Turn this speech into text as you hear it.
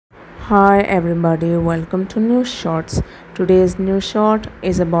Hi everybody, welcome to News Shorts. Today's news short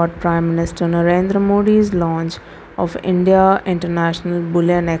is about Prime Minister Narendra Modi's launch of India International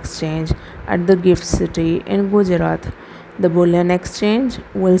Bullion Exchange at the Gift City in Gujarat. The Bullion Exchange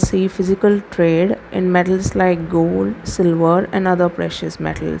will see physical trade in metals like gold, silver, and other precious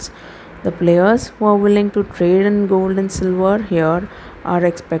metals. The players who are willing to trade in gold and silver here are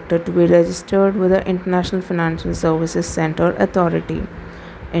expected to be registered with the International Financial Services Center Authority.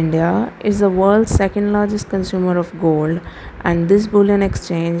 India is the world's second largest consumer of gold, and this bullion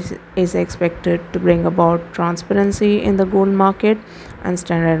exchange is expected to bring about transparency in the gold market and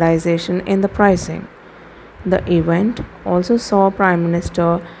standardization in the pricing. The event also saw Prime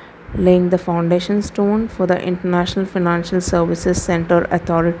Minister laying the foundation stone for the International Financial Services Center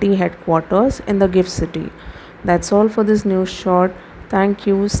Authority headquarters in the Gift City. That's all for this news short. Thank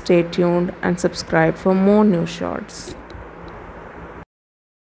you, stay tuned, and subscribe for more news shorts.